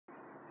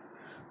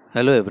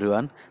Hello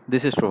everyone,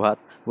 this is Pravat.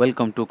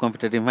 Welcome to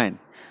Competitive Mind.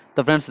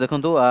 तो friends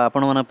देखो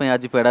आपण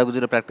आज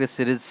पेडागोजी प्रैक्टिस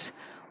सीरीज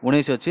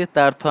 19 अच्छी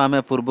तार्थ आम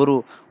पूर्वर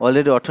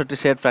अलरेडी 18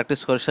 सेट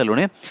प्रैक्टिस कर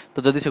सारे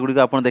तो जदि सेगुड़ी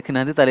आप देखी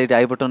ना ये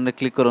आई बटन में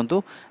क्लिक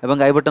करूँ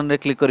और आई बटन में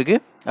क्लिक करके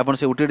आप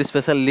से ओटीटी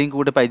स्पेशल लिंक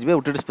गोटे पाइबे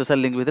ओटीटी स्पेशल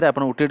लिंक भितर आप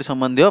ओटीटी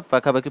संबंधी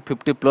पाखापाखि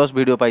 50+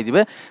 वीडियो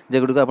पाइबे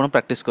जेगुड़ी आप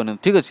प्रैक्टिस करें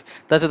ठीक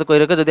अच्छे सहित कही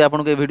रखे जब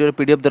आपको वीडियो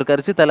पीडीएफ दरकार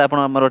अच्छी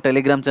आम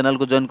टेलीग्राम चैनल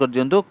को जॉइन कर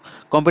दिंतु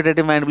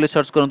कॉम्पिटिटिव माइंड बोली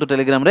सर्च करूँ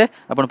टेलीग्राम रे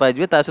आप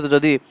पाइबे सहित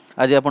जदि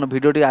आज आप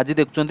वीडियो आज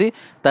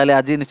देखुं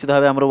आज निश्चित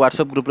भाव आम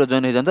व्हाट्सएप ग्रुप रे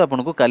जॉइन हो जातु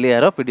आपको काली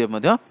यार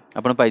पीडीएफ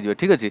आप पाइबे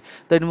ठीक अच्छे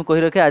तो ये मुझे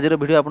कही रखे आज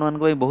वीडियो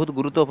आपको बहुत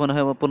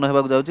गुरुत्वपूर्ण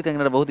होगा जाऊँगी कहीं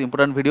बहुत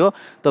इंपोर्टेंट वीडियो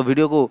तो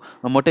वीडियो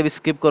को मोटे भी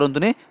स्किप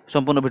करंतुनी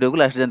संपूर्ण वीडियो को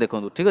लास्ट जाए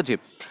देखो ठीक अच्छे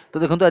तो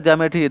देखो आज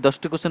आम ये 10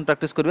 क्वेश्चन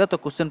प्रैक्टिस करवा तो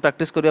क्वेश्चन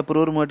प्रैक्टिस करने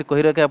पूर्व मुझे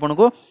कही रखे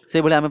आपको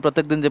से भाई आम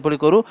प्रत्येक दिन जपरी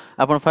करूँ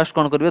आप फास्ट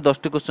कौन करेंगे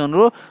 10 क्वेश्चन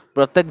रू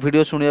प्रत्येक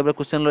वीडियो शुणा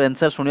क्वेश्चन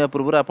आंसर शुणा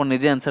पूर्व आप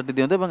निजे आंसर टी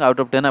दिखाते और आउट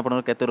ऑफ 10 आप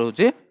केते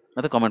रोचे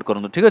मत कमेंट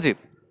करूँ ठीक अच्छे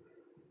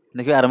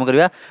देखिए आरंभ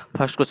करिया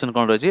फर्स्ट क्वेश्चन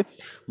कौन रही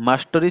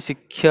मास्टरी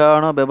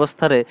शिक्षण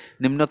व्यवस्था रे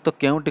निम्नोक्त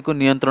केउटी को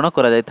नियंत्रण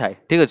करा जाय थाए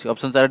ठीक अच्छे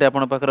ऑप्शन 4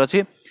 आपन पाखर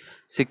अछि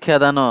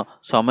शिक्षादान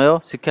समय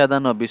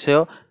शिक्षादान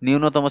विषय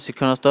न्यूनतम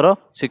शिक्षण स्तर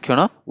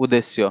शिक्षण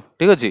उद्देश्य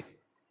ठीक अच्छे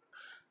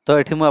तो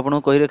ये मुझे आपको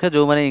कही रखे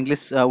जो मैंने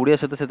इंग्लिश ओडिया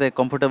सहित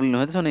कंफर्टेबल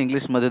नुहत से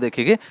इंग्लिश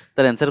देखिए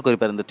तार आंसर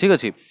करें ठीक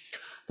अच्छे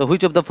तो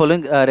which of the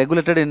following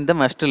regulated in the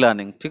mastery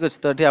learning ठीक अच्छे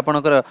तो ये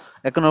आपंकर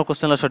 1 नंबर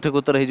क्वेश्चन सठिक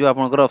उत्तर हो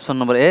ऑप्शन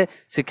नंबर ए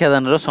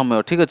शिक्षादान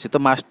समय ठीक अच्छे तो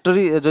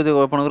मास्टरी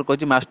जो आपंकर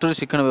कही मास्टरी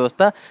शिक्षण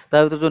व्यवस्था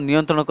ता भर जो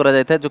नियंत्रण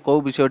कराए जो कौ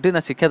विषयटी ना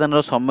शिक्षादान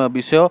समय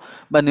विषय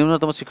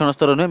न्यूनतम शिक्षण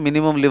स्तर नुहे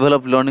मिनिमम लेवल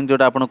ऑफ लर्निंग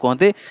जोटा आप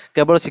कहते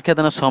केवल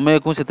शिक्षादान समय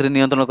को से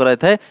नियंत्रण कराए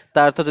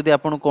ता अर्थ जब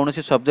आप कौन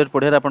सब्जेक्ट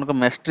पढ़ार आप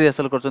मास्टरी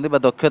हासिल कर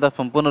दक्षता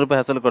संपूर्ण रूप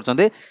हासिल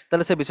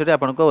कर से विषय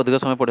आपको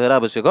अधिक समय पढ़ार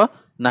आवश्यक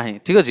ना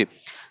ठीक अच्छे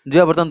जी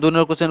बर्तमान 2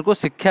 नंबर क्वेश्चन को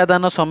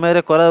शिक्षादान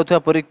समय करा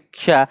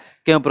परीक्षा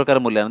क्यों प्रकार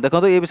मूल्यांकन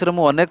देखो ये विषय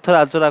में अनेक थर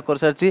आलोचना कर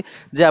सारी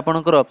जे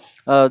आपंकर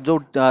जो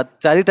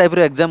 4 टाइप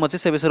एग्जाम अच्छे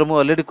से विषय में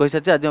अलरेडी कही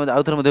सारी आज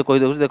आउ थे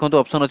कहीदे देखो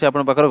ऑप्शन अच्छे आप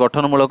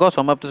गठनमूलक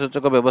समाप्त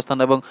सूचक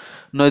व्यवस्थान और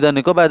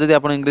नैदानिक जब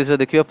आप इंग्लीश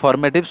देखिए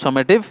फॉर्मेटिव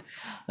समेटिव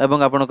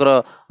एवं आपंकर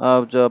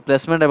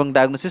प्लेसमेंट और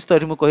डायग्नोसिस तो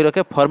ये मुझे कही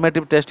रखे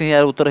फॉर्मेटिव टेस्ट ही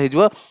यार उत्तर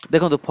हो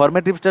देखो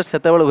फॉर्मेटिव टेस्ट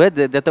से हुए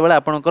जिते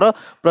आपंकर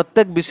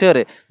प्रत्येक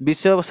विषय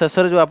विषय शेष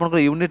जो आप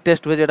यूनिट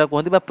टेस्ट हुए जो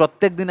कहते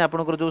प्रत्येक दिन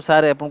आपंकर जो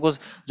सार आपको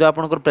जो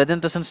आपंकर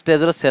प्रेजेंटेशन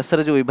स्टेज शेष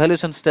जो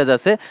इभाल्युएसन स्टेज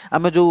आसे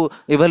आम जो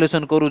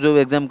इभाल्युएसन करूँ जो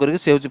एग्जाम करके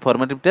से हूँ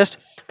फॉर्मेटिव टेस्ट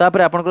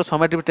तापर आपंकर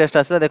समेटिव टेस्ट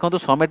आसला देखो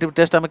समेटिव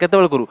टेस्ट आम केत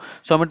करूँ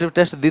समेटिव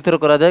टेस्ट 2 थर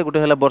कराए गोटे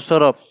है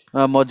वर्षर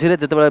मझे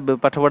जिते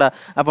पाठपढ़ा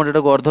आप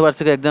जो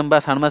अर्धवार्षिक एग्जाम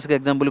षाण्मासिक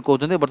एग्जाम बोली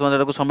कहते बर्तमान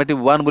जो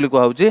समेटिव 1 बोली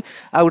कहुच्छी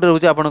आ गोटे हूँ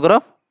आपंकर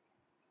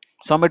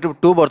समेटिव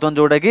 2 बर्तमान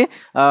जोटा कि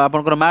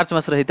आपंकर मार्च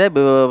मस होता है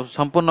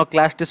संपूर्ण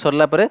क्लास टी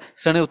सरला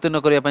श्रेणी उत्तीर्ण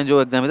करने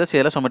जो एग्जाम होता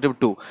है समेटिव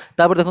 2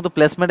 तापर देखो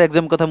प्लेसमेंट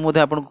एग्जाम कथा मुझे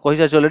आपको कही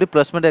सारी अलरेडी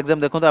प्लेसमेंट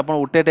एग्जाम देखो आप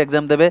ओटेट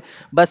एग्जाम देवे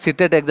बा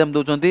सीटेट एग्जाम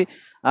दौरान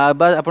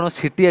आप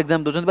सीटी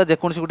एग्जाम दौरान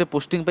जेकोसी गोटे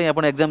पोस्टिंग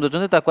आप एग्जाम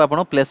दौरान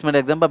आप प्लेसमेंट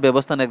एग्जाम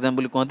व्यवस्थान एग्जाम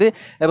बोली कहते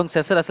हैं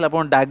शेष आसला आप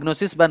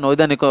डायग्नोसिस बा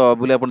नैदानिक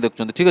बोली आप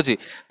देखुं ठीक अच्छे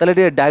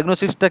ताले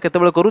डायग्नोसिसटा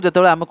केतबेले करूँ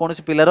जो आम कौन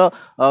पिलार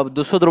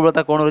दोष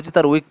दुर्बलता कौन रही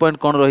तार वीक पॉइंट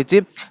कौन रही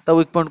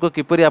वीक पॉइंट को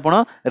किपरि आप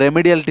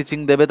रेमेडियल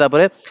टीचिंग देवे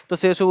तो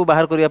से सब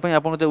बाहर करने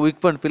आप वीक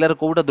पॉइंट पिलार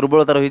कौटा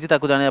दुर्बलता रही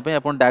जानापी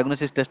आप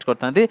डायग्नोसिस टेस्ट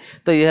करते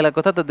तो ये है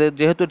कथा तो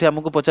जेहेतु ये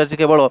आमको पचार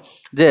केवल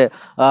जे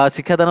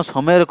शिक्षादान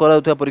समय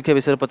करा परीक्षा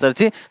विषय पचार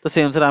तो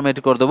से अनुसार आम ये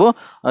करदेबू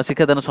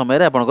शिक्षादान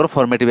समय आपंकर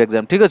फॉर्मेटिव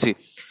एग्जाम ठीक अच्छे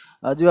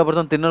जी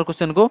बर्तमान 3 नंबर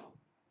क्वेश्चन को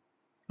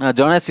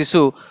जड़े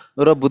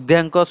शिशुर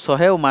बुद्धियांक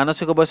 100 और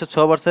मानसिक बयस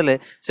 6 वर्ष हेले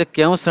से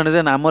क्यों श्रेणी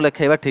में नाम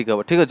लिखाइबा ठीक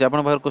हम ठीक अच्छे आप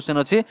क्वेश्चन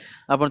अच्छी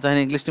आप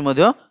चाहिए इंग्लिश टी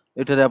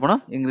ये आप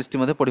इंग्लिश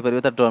टी पढ़ी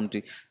पारे तार टर्म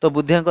टी तो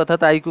बुद्धियांक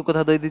अर्थात आईक्यू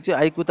कथा दे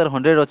आईक्यू तार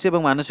 100 अच्छी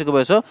और मानसिक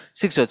बयस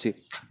 6 अच्छी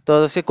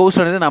तो से कौ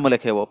श्रेणी में नाम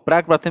लिखाइब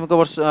प्राक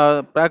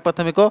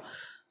प्राथमिक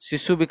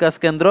शिशु विकास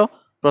केन्द्र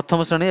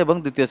प्रथम श्रेणी और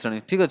द्वितीय श्रेणी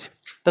ठीक अच्छे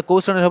तो कौ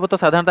श्रेणी हम तो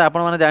साधारणतः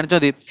आप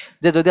जानते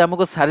जदि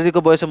आमको शारीरिक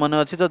बयस मन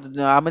अच्छी तो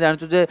आम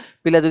जानूँ जे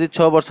पिला जब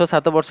 6 वर्ष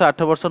 7 वर्ष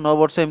 8 वर्ष 9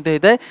 वर्ष एमती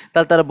होता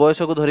है तार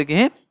बयस को धरिकी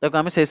ही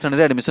आम से श्रेणी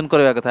में एडमिशन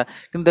करवा कथा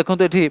कि देखो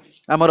ये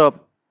आमर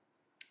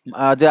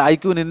जे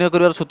आईक्यू निर्णय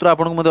कर सूत्र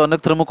आपको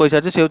अनेक थर मुझे कही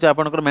सारी से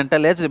हूँ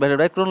mental as divided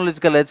by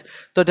chronological age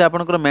तो ये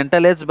आपंकर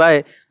mental as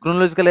by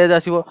chronological age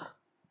आसो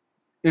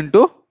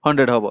इंटू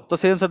 100 हम तो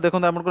से अनुसार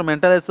देखो आप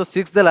मेंटल एज तो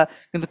 6 देला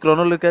कि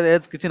क्रोनोलॉजिकल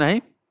एज किसी ना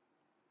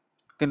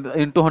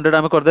इंटू 100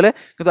 आम करदे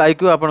कि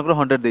आईक्यू आपंकर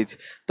 100 देती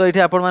तो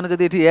ये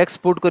आपड़ी एक्स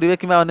पुट करेंगे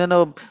कि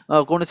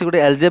कौन सी गोटे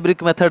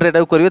एल्जेब्रिक मेथड रे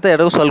करेंगे तो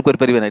यहाँ सल्व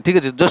करेंगे ना ठीक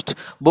है जस्ट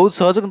बहुत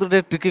सहज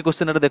कि ट्रिकी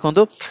क्वेश्चन देखो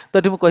तो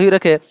ये मुझे कही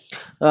रखे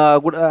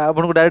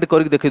आपको डायरेक्ट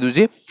करके देखी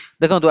दूसरी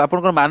देखो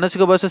आपंकर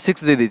मानसिक बयस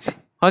 6 दे दीजिए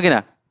हाँ कि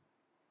ना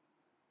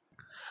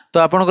तो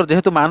आपंकर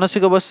जेहेतु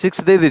मानसिक बयस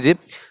 6 दे दीजिए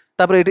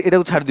तापर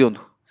ये छाड़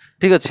दिंतु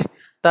ठीक अच्छे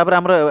तापर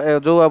आमर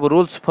जो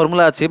रूल्स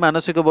फॉर्मूला अच्छी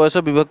मानसिक बयस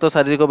विभक्त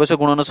शारीरिक बयस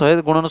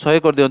गुणन 100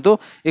 कर दिंतु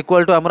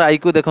इक्वाल टू आमर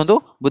आईक्यू देखो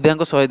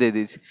बुद्धियांक 100 दे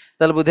देछि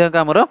ताले बुद्धियांक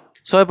आमर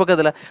 100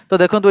 पकईदेला तो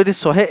देखो ये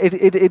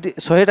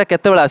 100टा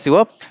केतेबेला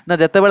आसीबो ना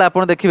जेतेबेला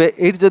आपण देखिबे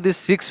एठी जदी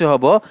 6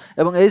 हबो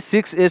एवं ए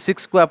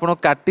 6 को आपण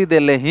काटी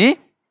देले ही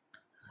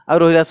आ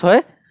रहिला 100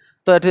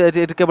 तो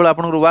ये केवल आप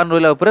 1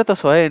 रहा उपर तो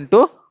 100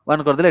 इंटू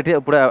 1 करदे ये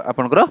पूरा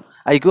आपंकर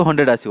आईक्यू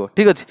 100 आसो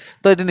ठीक अच्छे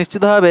तो ये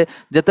निश्चित भाव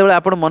जिते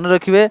आप मन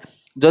रखिए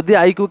जदि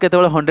आईक्यू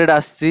केतबेले 100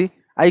 आसी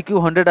आईक्यू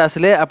 100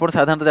 आसिले आप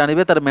साधारणतः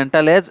जानवे तार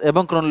मेंटाल एज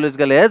एवं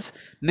क्रोनोलॉजिकल एज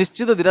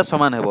निश्चित दुटा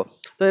सामान हेबो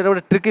तो ये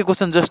गोटे ट्रिकी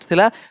क्वेश्चन जस्ट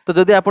थिला तो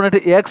जदि आप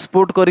एक्स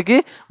पुट करके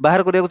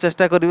बाहर करने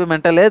चेष्टा करेंगे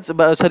मेंटाल एज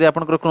सॉरी आप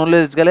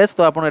क्रोनोलॉजिकल एज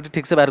तो आप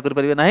ठीक से बाहर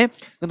करेंगे ना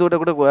कि गोटे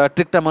गोटे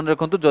ट्रिकटा मन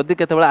रखु जदि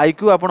केतबेले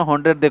आईक्यू आप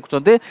 100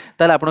 देखुंते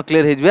ताले आप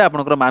क्लीयर हो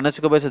आपंकर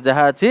मानसिक बयस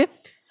जहाँ अच्छी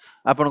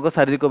आपन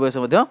शारीरिक बयस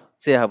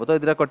से हम तो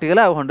ये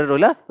कटिगला 100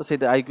 रहा तो से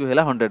आईक्यू है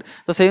 100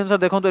 तो से अनुसार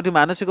देखो ये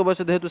मानसिक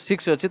बयस जेहेतु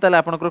 6 अच्छी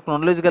आपंकर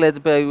क्रोनोलॉजिकल एज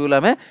पे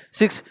आम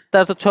 6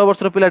 तार तो 6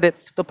 वर्ष पिलाटे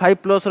तो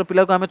 5+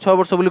 पिला को आम 6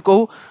 वर्ष बोली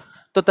कहू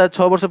तो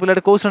 6 वर्ष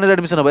पिलाटे कौ श्रेणी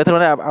एडमिशन हम एथर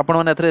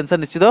मैंने आंसर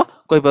निश्चित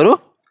कहीपरू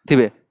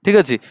थे ठीक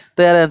अच्छे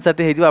तो यार आंसर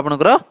टी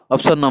होकर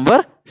ऑप्शन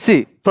नंबर सी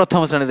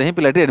प्रथम श्रेणी ही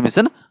पिलाटी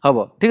एडमिशन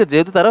हम ठीक है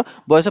जेहेतु तार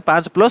बयस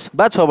 5+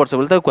 बा 6 वर्ष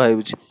बोली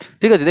कहूँ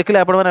ठीक अच्छे देखिए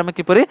आप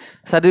किपरि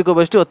शारीरिक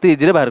बयस अति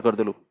इजी बाहर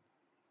करदेलु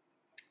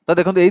तो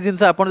देखो ये जिन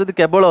आप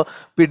केवल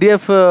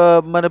पीडीएफ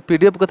माने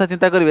पीडीएफ कथा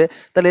चिंता करेंगे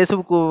ताले ये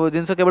सब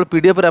जिन केवल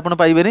पीडीएफ रे आपन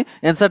पाइबेनी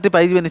आंसर टी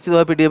पाइबे निश्चित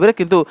भाव पीडीएफ रे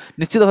किंतु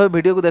निश्चित भाव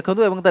वीडियो को देखो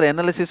और तार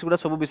एनालिसिस गुड़ा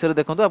सब विषय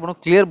देखो आप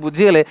क्लीयर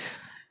बुझीगले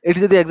ये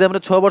जब एग्जाम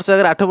 6 वर्ष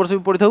अगर 8 वर्ष भी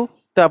पढ़ी था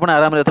तो आप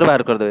आराम से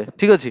बाहर करदे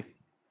ठीक अच्छे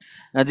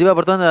जी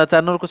बर्तमान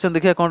 4 नंबर क्वेश्चन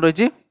देखिए कौन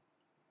रही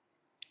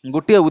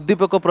गोटे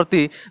उद्दीपक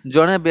प्रति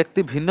जड़े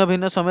व्यक्ति भिन्न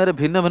भिन्न समय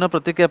भिन्न भिन्न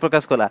प्रतिक्रिया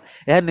प्रकाश कला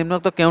यह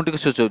निम्नलिखित केउटी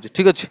सूचाऊँ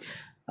ठीक अच्छे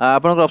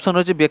आपंकर ऑप्शन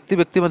रही व्यक्ति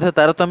व्यक्ति मध्य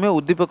तारतम्य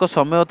उद्दीपक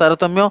समय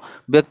तारतम्य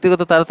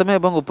व्यक्तिगत तारतम्य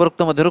और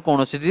उपरोक्त मध्य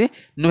कौन सी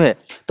नुहे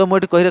तो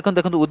मुझे कही रख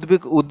देखो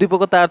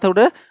उद्दीपक तार अर्थ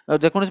गोटे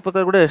जेकोसी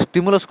प्रकार गोटे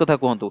स्टिमुलस कथा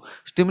कहतु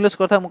स्टिमुलस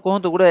कथा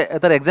कहतु गोटे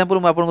तार एग्जांपल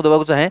मुझे आपको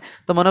देवाक चाहे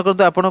तो मन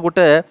करते आप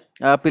गोटे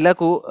पिला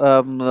को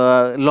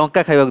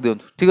लंका खाइबा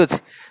दिंतु ठीक अच्छे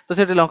तो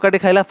से लंकाटी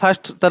खाइला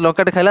फास्ट तार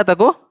लंकाटी खाइला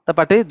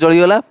पार्टी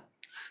जलीगला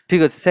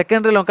ठीक अच्छे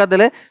सेकेंड रे लंका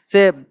देले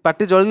से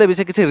पार्टी जलिले भी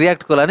से किसी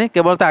रिएक्ट कलानी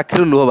केवल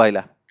आखिर लुह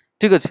बाहला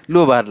ठीक अच्छे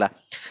लुह बाहरला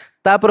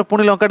तापर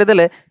पुणी लंकाटी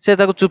देले से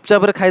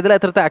चुपचाप खाईदेला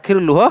एथर आखिर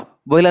लुह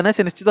बहला ना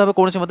से निश्चित भाव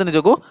कौन मत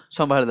निजक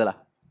संभाल देला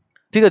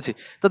ठीक अच्छे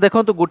तो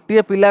देखो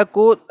गोटे पिला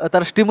को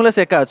तार स्टिमुलस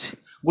एका अच्छी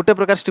गोटे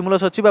प्रकार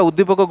स्टिमुलस अच्छी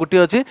उद्दीपक गोटे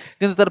अच्छी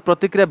किंतु तार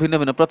प्रतिक्रिया भिन्न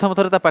भिन्न प्रथम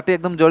थर पार्टी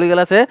एकदम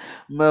जलीगला से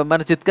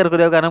माने चित्कार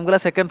करने आरंभ कला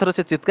सेकेंड थर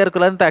से चित्कार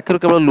कलानी आखिर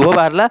केवल लुह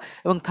बाहरला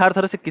और थर्ड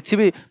थर से किसी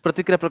भी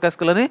प्रतिक्रिया प्रकाश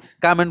कलानी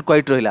काम एंड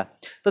क्वाइट रहा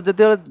तो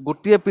जो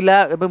गोटे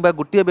पिला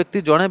गोटे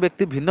व्यक्ति जड़े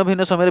व्यक्ति भिन्न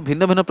भिन्न समय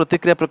भिन्न भिन्न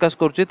प्रतिक्रिया प्रकाश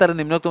करुच्ची तार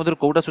निम्नलिखित मध्य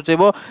कौटा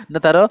सूचेब ना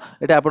तार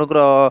ये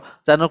आपंकर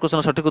 4 नंबर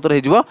क्वेश्चन सठिक उत्तर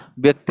हो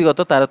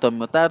व्यक्तिगत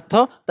तारतम्य तार अर्थ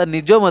तार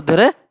निज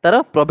मध्य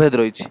तार प्रभेद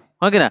रही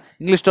हाँ कि ना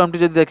इंग्लिश टर्म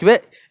टी देखिए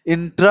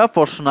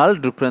इंट्रापर्सनाल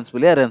डिफरेंस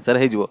बोली यार आंसर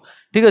हो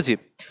ठीक अच्छे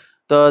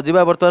तो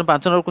जीवा बर्तमान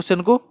 5 नंबर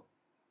क्वेश्चन को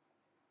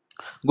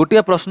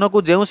गोटे प्रश्न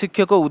को जो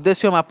शिक्षक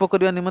उद्देश्य माप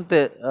करने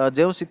निमंते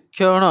जो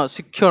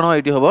शिक्षण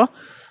ये हम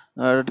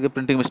टे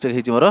प्रिंटिंग मिस्टेक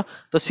होती मोर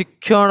तो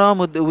शिक्षण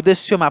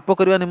उद्देश्य माप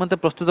करने निमंते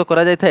प्रस्तुत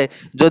करा जाय थाए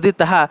जदि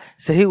ताहा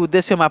सही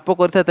उद्देश्य माप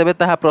करता तेबे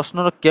ताहा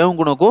प्रश्नर केउं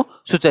गुण को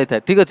सूचाई थाए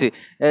ठीक अच्छे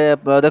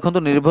देखो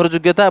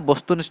निर्भरयोग्यता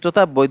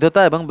वस्तुनिष्ठता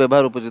वैधता और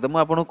व्यवहार उपयोगिता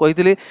मुझे आपको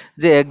कही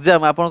जे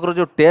एग्जाम आपंकर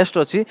जो टेस्ट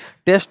अच्छी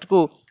टेस्ट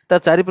को तार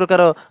 4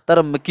 प्रकार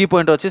तार की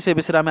पॉइंट अच्छे से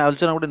विषय में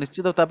आलोचना गोटे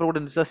निश्चित गोटे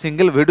निश्चित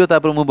सिंगल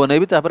वीडियो मुझे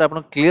बनैबी आप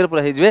क्लीयर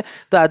पूरा हो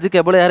तो आज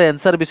केवल यार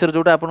आंसर विषय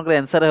जोटा आप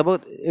आंसर हम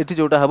ये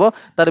जोटा हम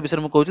तार विषय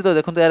में कहूँ तो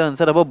देखो यार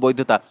आंसर हम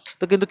वैधता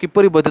तो किंतु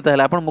किपरि वैधता है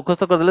आप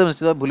मुखस्थ करदे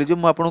निश्चित भूली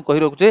मुझे आपको कही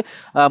रखुचे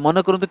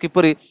मन करूँ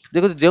किपरि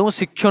देखो जो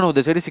शिक्षण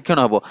उद्देश्य ये शिक्षण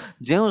हम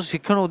जो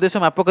शिक्षण उद्देश्य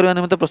माप करने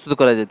निमित्त प्रस्तुत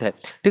कराए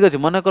ठीक अच्छे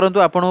मन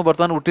करूँ आप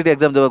बर्तमान ओटीटी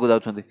एग्जाम देवाक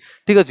जाऊँगी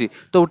ठीक अच्छे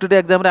तो ओटीटी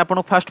एग्जाम आप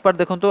फास्ट पार्ट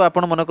देखो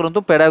आप मन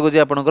करूँ पेडागोजी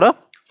आपंकर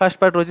फास्ट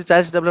पार्ट रही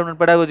चाइल्ड डेवलपमेंट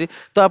पेडागोजी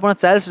तो आप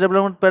चाइल्ड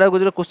डेवलपमेंट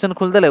पेडागोजी क्वेश्चन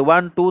खोलदेले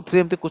 1 2 3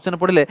 एमती क्वेश्चन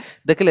पढ़ले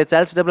देखिले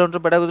child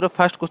development pedagogy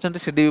fast question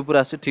CDB पूरा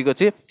आसी ठीक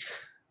अच्छे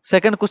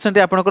सेकंड क्वेश्चन टी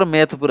आपनकर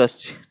मैथ पूरा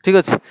आसी ठीक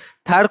अच्छे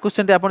थर्ड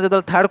क्वेश्चन टी आपन जब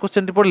थर्ड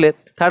क्वेश्चन टी पढ़ले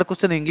थर्ड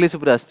क्वेश्चन इंग्लिश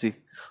पूरा आसी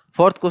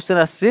फोर्थ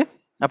क्वेश्चन आसी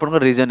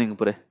आपनकर रीजनिंग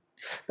पूरे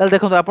ताले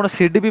देखो आप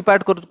सीडीपी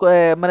पार्ट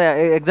माने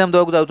एग्जाम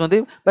देवाक जाऊँगी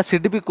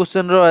सीडीपी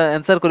क्वेश्चन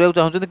आंसर करने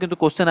चाहते किंतु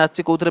क्वेश्चन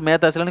आसी कौन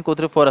मैथ आसलानी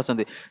कौन 4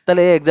 आसती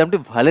ताले एग्जाम टी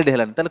वैलिड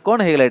है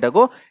कौन होगा यहाँ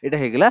को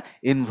यहाँ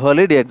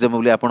इनवैलिड एग्जाम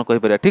बोली आप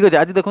कहीपर ठीक अच्छे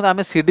आज देखो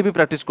आम सीडीपी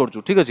प्रैक्टिस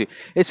करूँ ठीक अच्छे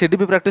ये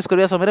सीडीपी प्रैक्टिस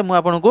करने समय मुझे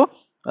आपको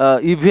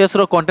ईवीएस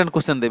रो कंटेंट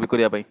क्वेश्चन देवी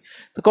करने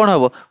तो कौन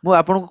हम मुझे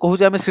आपको कहूँ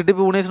आम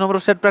सीडीपी 19 नंबर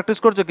सेट प्रैक्टिस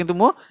कर किंतु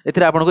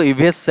मुझे आपको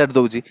ईवीएस सेट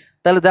दूसरी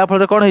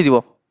जहाँफल कौन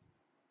हो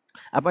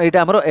ଆପଣ ଏଇଟା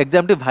ଆମର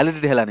ଏକ୍ଜାମଟି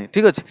ଭ୍ୟାଲିଡିଟି ହେଲାନି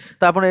ଠିକ୍ ଅଛି।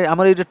 ତ ଆପଣ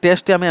ଆମର ଏଇ ଯେଉଁ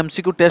ଟେଷ୍ଟ ଆମେ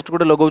MCQ ଟେଷ୍ଟ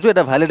ଗୋଟେ ଲଗାଉଛୁ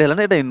ଏଇଟା ଭ୍ୟାଲିଡ୍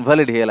ହେଲାନି, ଏଇଟା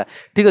ଇନଭାଲିଡ୍ ହେଇଗଲା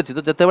ଠିକ୍ ଅଛି। ତ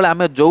ଯେତେବେଳେ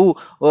ଆମେ ଯେଉଁ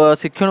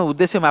ଶିକ୍ଷଣ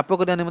ଉଦ୍ଦେଶ୍ୟ ମାପ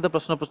କରିବା ନିମନ୍ତେ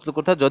ପ୍ରଶ୍ନ ପ୍ରସ୍ତୁତ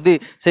କରିଥାଉ, ଯଦି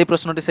ସେଇ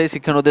ପ୍ରଶ୍ନଟି ସେଇ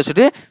ଶିକ୍ଷଣ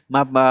ଉଦ୍ଦେଶ୍ୟଟି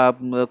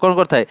କ'ଣ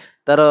କରିଥାଏ,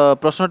 ତାର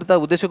ପ୍ରଶ୍ନଟି ତା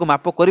ଉଦ୍ଦେଶ୍ୟକୁ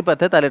ମାପ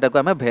କରିପାରିଥାଏ, ତାହେଲେ ଏଟାକୁ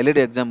ଆମେ ଭ୍ୟାଲିଡ୍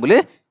ଏକ୍ଜାମ ବୋଲି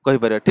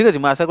କହିପାରିବା ଠିକ୍ ଅଛି।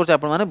 ମୁଁ ଆଶା କରୁଛି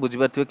ଆପଣମାନେ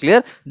ବୁଝିପାରିଥିବେ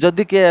କ୍ଲିୟର।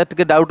 ଯଦି କିଏ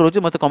ଟିକେ ଡାଉଟ୍ ରହୁଛି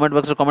ମୋତେ କମେଣ୍ଟ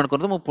ବକ୍ସରେ କମେଣ୍ଟ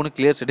କରନ୍ତୁ, ମୁଁ ପୁଣି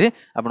କ୍ଲିୟର ସେଠି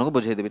ଆପଣଙ୍କୁ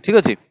ବୁଝେଇଦେବି ଠିକ୍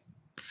ଅଛି।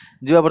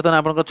 ଯିବା ବର୍ତ୍ତମାନ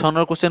ଆପଣଙ୍କ 6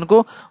 ନମ୍ବର क्वेश्चन को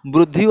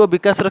वृद्धि और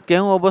विकास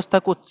केउं अवस्था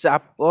को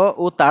चाप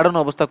और ताड़न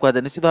अवस्था कहा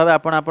जाए। निश्चित भाव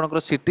आपण आपनकर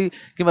सिटी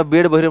किबा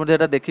बीएड बहिरे मध्ये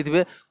एटा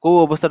देखिथिबे को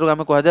अवस्था को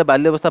हम कहा जाए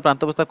बाल्य अवस्था,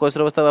 प्रांत अवस्था,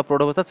 कैशोर अवस्था व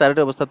प्रौढ़ अवस्था,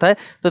 चारिटी अवस्था थाए।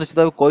 तो निश्चित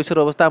भाव कैशोर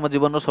अवस्था हम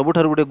जीवन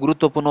सबुठार गोटे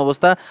गुरुत्वपूर्ण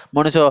अवस्था,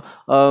 मनुष्य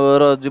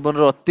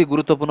जीवन अति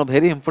गुरुत्वपूर्ण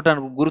भेरी इंपोर्टेंट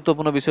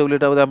गुरुत्वपूर्ण विषय बोली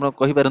एटा आपण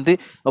कहि पारंती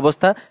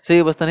अवस्था। सेही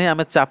अवस्था नहीं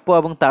आम चाप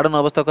और ताड़न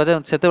अवस्था कहा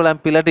जाए। सेतेबेले आम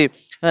पिलाटी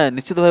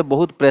निश्चित भाव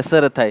बहुत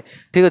प्रेसर थाए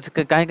ठीक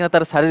अच्छे, कहीं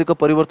तार शारीरिक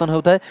परिवर्तन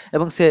होता है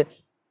एवं से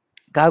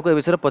क्या ए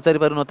विषय पचारि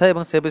पार न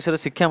था से विषय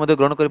शिक्षा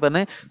ग्रहण कर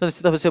पारे। तो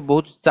निश्चित भाव से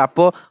बहुत चाप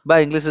बा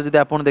इंग्लीश जब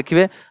आप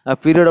देखिए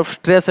period of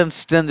stress and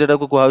strain जेटा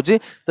को कहुच्छी,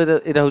 तो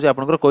यहाँ हूँ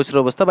आपंकर कैशोर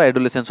अवस्था बा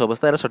एडोलेसेंस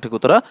अवस्था, यार सठिक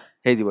उत्तर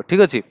हो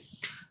ठीक अच्छे।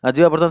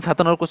 जी बर्तमान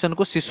 7 नंबर क्वेश्चन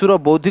को शिशुर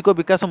बौद्धिक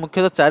विकास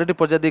मुख्यतः 4टी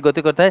पर्याय दी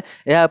गति करता है,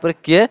 यह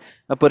किए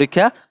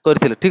परीक्षा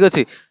करथिले ठीक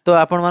अच्छे। तो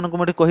आपण मानक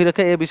मुझे कही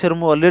रखे ए विषय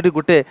में ऑलरेडी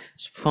गोटे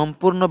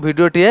संपूर्ण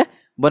वीडियोटीए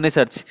बनी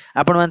सारी,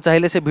 आपण मैंने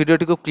चाहिए से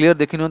वीडियोटी को क्लियर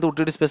देखी नियंतु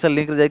ओटीटी स्पेशल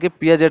लिंक जाकि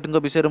पियाजेट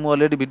विषय में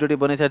ऑलरेडी वीडियोटी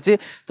बनी सारी।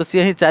 तो सी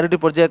ही 4टी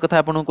पर्याय कथा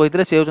आपको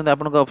कही सी होती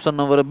आपन ऑप्शन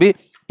नंबर बी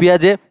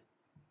पियाजे।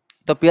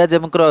 तो पियाज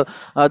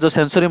जो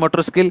sensory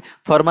motor skill,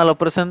 formal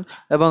operation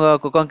एवं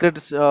कंक्रीट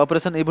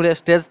ऑपरेशन ये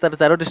स्टेज तार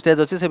 4टी स्टेज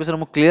अच्छी से विषय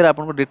में क्लियर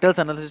आपको डिटेल्स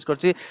एनालिसिस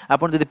करछि।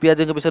 आपन यदि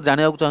पियाज विषय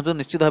जाना चाहूँ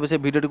निश्चित भाव से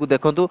वीडियो को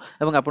देखूँ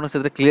और आप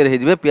क्लियर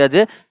हो पियाज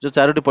जो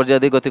 4टी पर्याय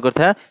दे गति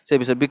करता है से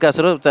विषय विकास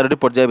 4टी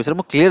पर्याय विषय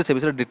में क्लियर से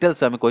विषय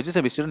डिटेल्स आम कही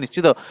से विषय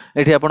निश्चित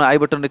ये आप आई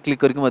बटन क्लिक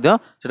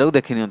करके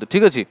देखी नि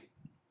ठीक अच्छे।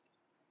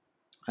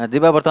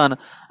 जा बर्तमान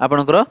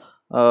आपणकर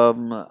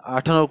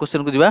 8 नंबर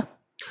क्वेश्चन को जा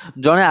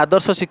जड़े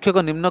आदर्श शिक्षक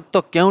निम्नोक्त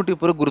केउटी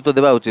पर गुरुत्व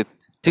देवा उचित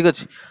ठीक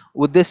अच्छे।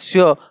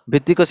 उद्देश्य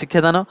भित्तिक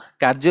शिक्षादान,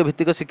 कार्य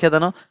भित्तिक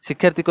शिक्षादान,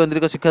 शिक्षार्थी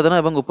केन्द्रिक शिक्षादान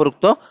और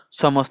उपरोक्त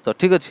समस्त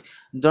ठीक अच्छे।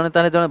 जड़े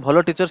ताले जड़े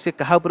भल टीचर सी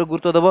क्या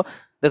गुरुत्व देव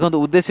देखो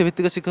उद्देश्य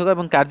भित्तिक शिक्षक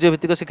और कार्य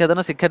भित्तिक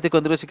शिक्षादान, शिक्षार्थी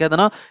केन्द्रिक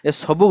शिक्षादान ए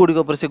सब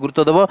गुड़िक से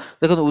गुरुत्व देव।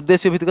 देखो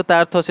उद्देश्य भित्तिक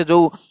अर्थ से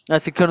जो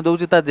शिक्षण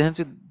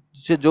दूसरी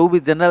से जो भी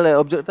जनरल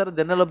ऑब्जेक्ट तार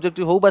जनरल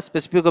ऑब्जेक्टिव हो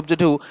स्पेसिफिक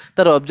ऑब्जेक्टिव हो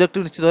तार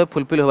ऑब्जेक्टिव निश्चित भाव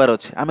फुलफिल होवार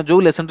अच्छे आम जो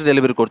लेसन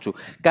डेलीवरी करूँ।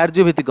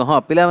 कार्य भित्तिक हाँ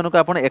पिला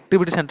आप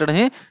एक्टिविटी सेंटर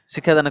ही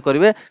शिक्षादान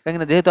करेंगे कहीं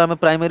जेहेतु आम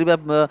प्राइमरी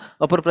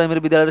अपर प्राइमरी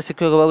विद्यालय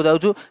शिक्षक होगा जाऊँ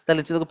तो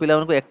निश्चित पिला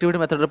एक्टिविटी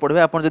मेथड पढ़े।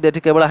 आप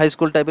केवल हाई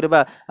स्कूल टाइप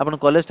आप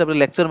कॉलेज टाइप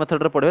लेक्चर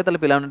मेथड पढ़े तो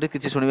पिला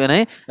किसी शुणे ना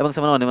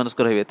और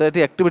अन्यमनस्क रहे। तो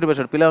ये एक्टिविटी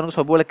मेथड पिला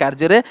सब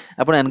कार्य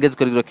आप एंगेज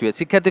कर रखिए।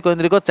 शिक्षार्थी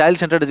केन्द्रिक चाइल्ड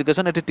सेंटर्ड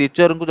एजुकेशन ये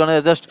टीचर को जड़े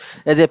जस्ट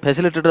एज ए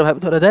फैसिलिटेटर भाव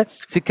धरा जाए।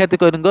 शिक्षार्थी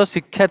केन्द्रिक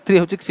शिक्षार्थी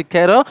हूँ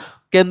शिक्षार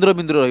केन्द्र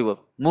बिंदु रहिबो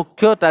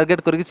मुख्य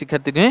टार्गेट करके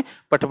शिक्षार्थी को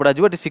पाठ पढ़ा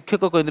ये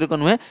शिक्षक केन्द्रिक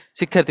नुहे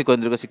शिक्षार्थी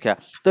केन्द्रिक शिक्षा।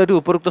 तो ये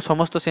उपरोक्त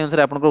समस्त से अनुसार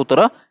आप उत्तर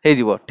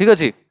हो ठीक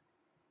अच्छे।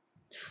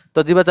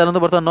 तो जी चलते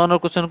बर्तमान 9 नंबर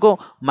क्वेश्चन को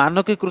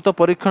मानकीकृत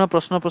परीक्षण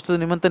प्रश्न प्रस्तुति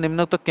निमंते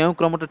निम्नोक्त क्यों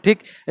क्रमटे ठीक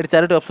ये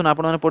 4टी ऑप्शन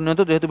आप पढ़नी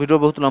जेहेतु वीडियो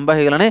बहुत लंबा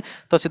हो गलानी।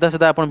 तो सीधा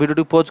सीधा आप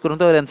वीडियो पॉज करूँ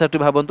और आंसर टी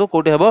भावतु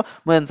कौटी हम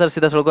मुझे आंसर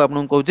सीधा सड़क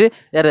आपको कहूँ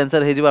यार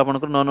आंसर हो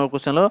 9 number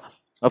question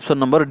option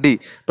number D.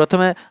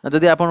 प्रथम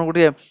जदि आप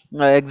गोटे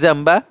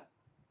एग्जाम बा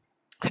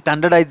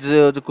स्टैंडर्डाइज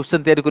जो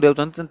क्वेश्चन तैयारी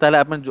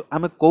करें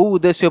आम कौ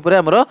उद्देश्य पर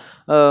आमर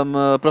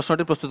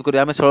प्रश्नटी प्रस्तुत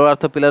करिया आम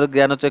सरलार्थ पिलार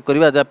ज्ञान चेक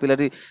करवा जहाँ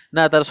पिलाटी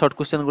ना तार सर्ट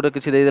क्वेश्चन गोटे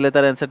किसी देदेले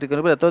तार आंसर टी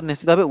कर। तो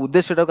निश्चित भाव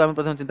उद्देश्यटा को आम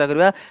प्रथम चिंता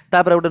करवा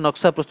तापर गोटे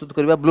नक्शा प्रस्तुत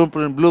करवा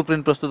ब्लू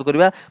प्रिंट प्रस्तुत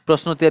करवा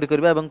प्रश्न तैयारी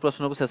करवा और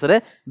प्रश्न को शेष में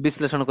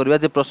विश्लेषण करवा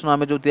जे प्रश्न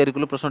आम जो तैयारी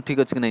कलु प्रश्न ठीक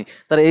अच्छे कि नहीं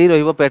तार यही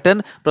रहिबो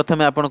पैटर्न।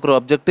 प्रथम आपनकर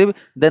ऑब्जेक्टिव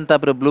देन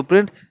तापर ब्लू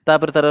प्रिंट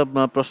तापर तार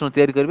प्रश्न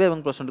तैयारी करबे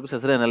और प्रश्न को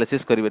शेष में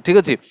एनालिसिस करेंगे ठीक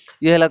अच्छे।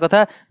 ये है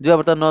कथा जो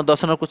बर्तमान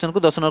 10 नंबर क्वेश्चन को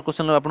 10 नंबर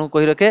क्वेश्चन आपको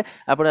कही रखे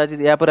आप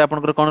आज या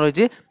आपंकर कौन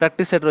रही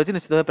प्रैक्टिस सेट रही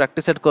निश्चित भाव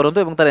प्रैक्टिस सेट करूँ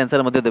और तार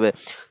आंसर देवे।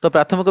 तो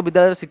प्राथमिक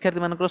विद्यालय शिक्षार्थी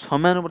मान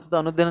समयानुवर्तित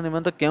अनुध्यान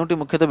निमित्त केउटी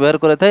मुख्यतः व्यवहार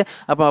कराए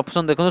आप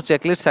ऑप्शन देखो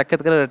चेकलिस्ट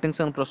साक्षात्कार रेटिंग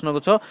प्रश्न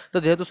गुच्छ। तो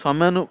जेहेतु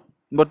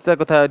समयानुवर्तिता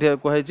कथा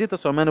कहुई तो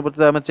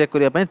समयानुवर्तिता आम चेक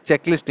करने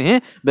चेकलिस्ट ही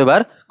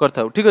व्यवहार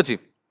करता ठीक अच्छे।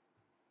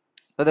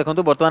 तो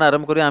देखो बर्तमान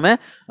आरंभ करिए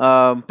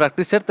आम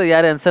प्रैक्टिस सेट। तो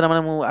यार आंसर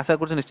मैंने आशा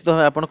कर निश्चित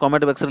भाव आप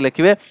कमेंट बॉक्स में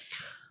लिखिए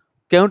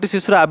केउटी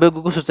शिशुर आवेग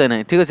को सूचाए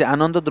ना ठीक अच्छे।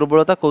 आनंद,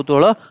 दुर्बलता,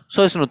 कौतूहल,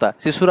 सहिष्णुता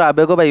शिशुर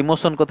आवेग बा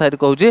इमोशन कथा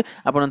कहूँ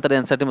आप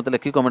आंसर टी मतलब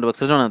लिखिक कमेंट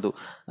बॉक्स में जनातु।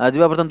 आज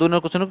बर्तमान 2 नंबर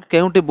क्वेश्चन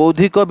केउटी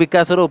बौद्धिक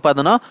विकास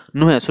उपादान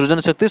नुहे सृजन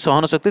शक्ति,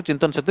 सहन शक्ति,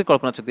 चिंतन शक्ति,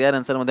 कल्पना शक्ति यार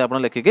आंसर आप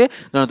लिखिके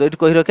जनातु। ये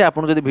कही रखे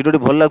आपको जब वीडियो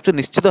भल लगे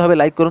निश्चित भाव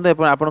लाइक करूँ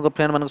आप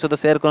फ्रेंड मान सहित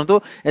शेयर करूँ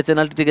ए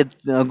चैनल टी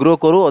ग्रो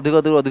करूँ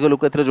अधिक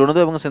लोक जोड़ू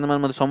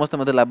और समस्त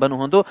लाभवान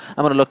हूँ।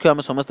 आम लक्ष्य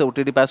आम समस्त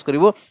ओटीटी पास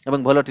करूँ और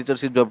भल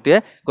टीचरशिप जॉब टे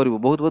करूँ।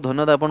 बहुत बहुत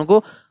धन्यवाद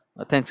आपको।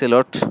 Thanks a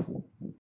lot.